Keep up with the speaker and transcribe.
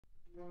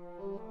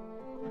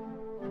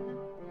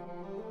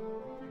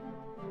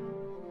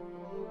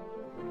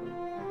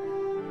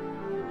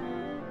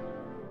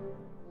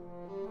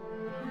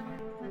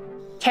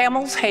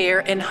Camel's Hair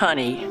and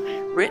Honey,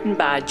 written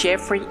by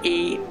Jeffrey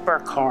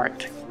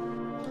Burkart.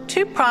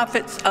 Two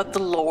prophets of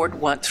the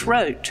Lord once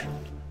wrote,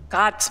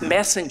 God's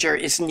messenger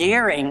is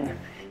nearing,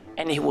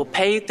 and he will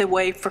pave the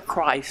way for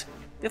Christ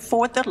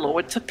before the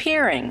Lord's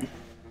appearing.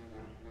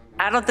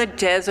 Out of the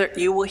desert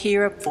you will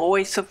hear a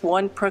voice of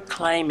one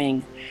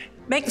proclaiming,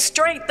 Make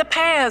straight the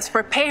paths,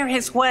 prepare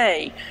his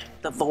way,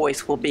 the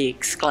voice will be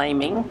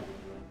exclaiming.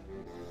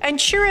 And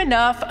sure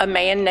enough, a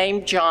man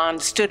named John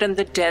stood in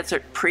the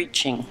desert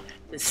preaching.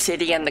 The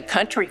city and the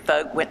country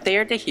folk went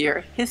there to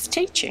hear his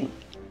teaching.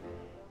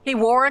 He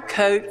wore a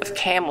coat of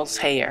camel's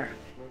hair,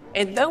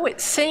 and though it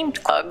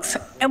seemed bugs,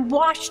 and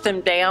washed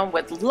them down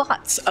with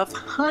lots of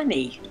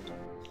honey.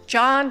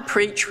 John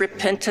preached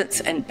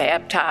repentance and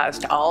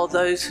baptized all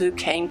those who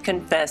came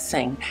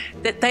confessing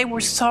that they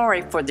were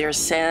sorry for their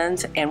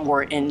sins and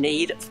were in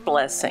need of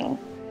blessing.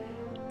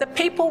 The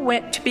people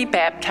went to be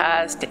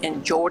baptized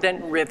in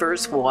Jordan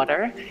River's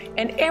water,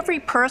 and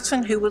every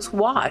person who was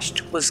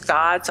washed was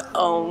God's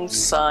own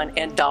son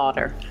and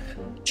daughter.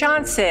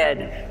 John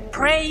said,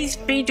 Praise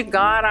be to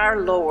God our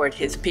Lord,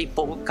 his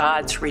people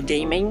God's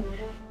redeeming,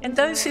 and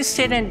those who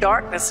sit in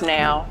darkness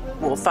now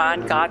will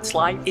find God's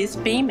light is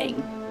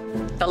beaming.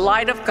 The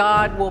light of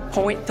God will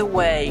point the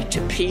way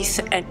to peace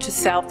and to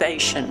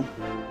salvation.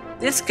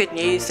 This good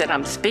news that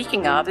I'm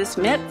speaking of is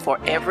meant for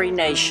every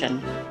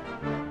nation.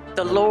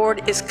 The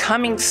Lord is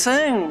coming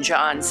soon,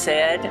 John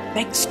said.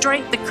 Make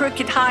straight the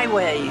crooked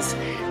highways.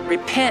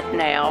 Repent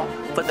now,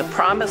 for the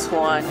promised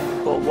one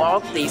will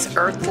walk these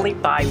earthly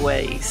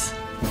byways.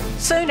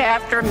 Soon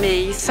after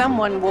me,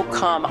 someone will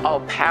come all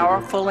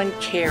powerful and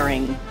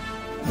caring,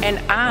 and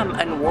I'm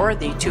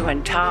unworthy to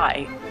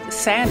untie the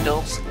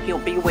sandals he'll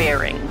be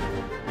wearing.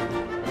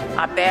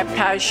 I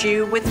baptize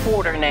you with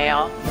water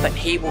now, but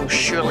he will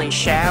surely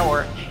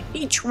shower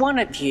each one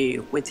of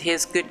you with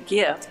his good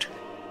gift,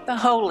 the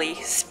Holy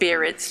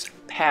Spirit's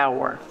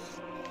power.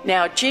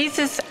 Now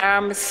Jesus,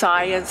 our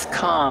Messiah's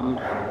come.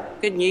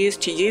 Good news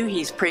to you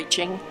he's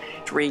preaching,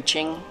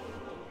 reaching.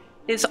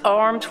 His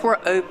arms were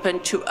open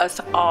to us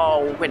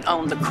all when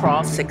on the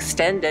cross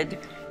extended,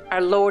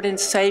 our Lord and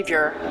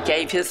Savior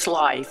gave his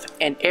life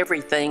and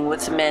everything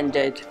was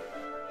mended.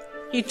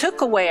 He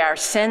took away our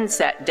sins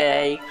that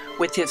day.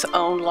 With his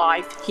own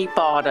life he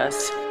bought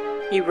us.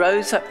 He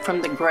rose up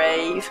from the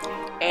grave,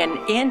 and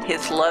in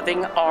his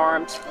loving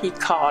arms he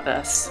caught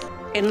us.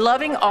 In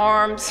loving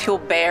arms he'll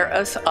bear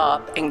us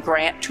up and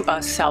grant to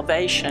us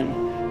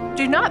salvation.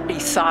 Do not be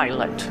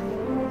silent.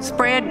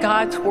 Spread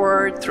God's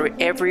word through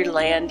every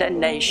land and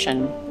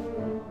nation.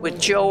 With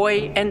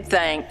joy and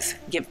thanks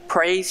give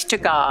praise to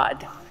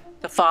God,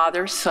 the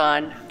Father,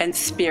 Son, and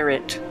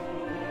Spirit.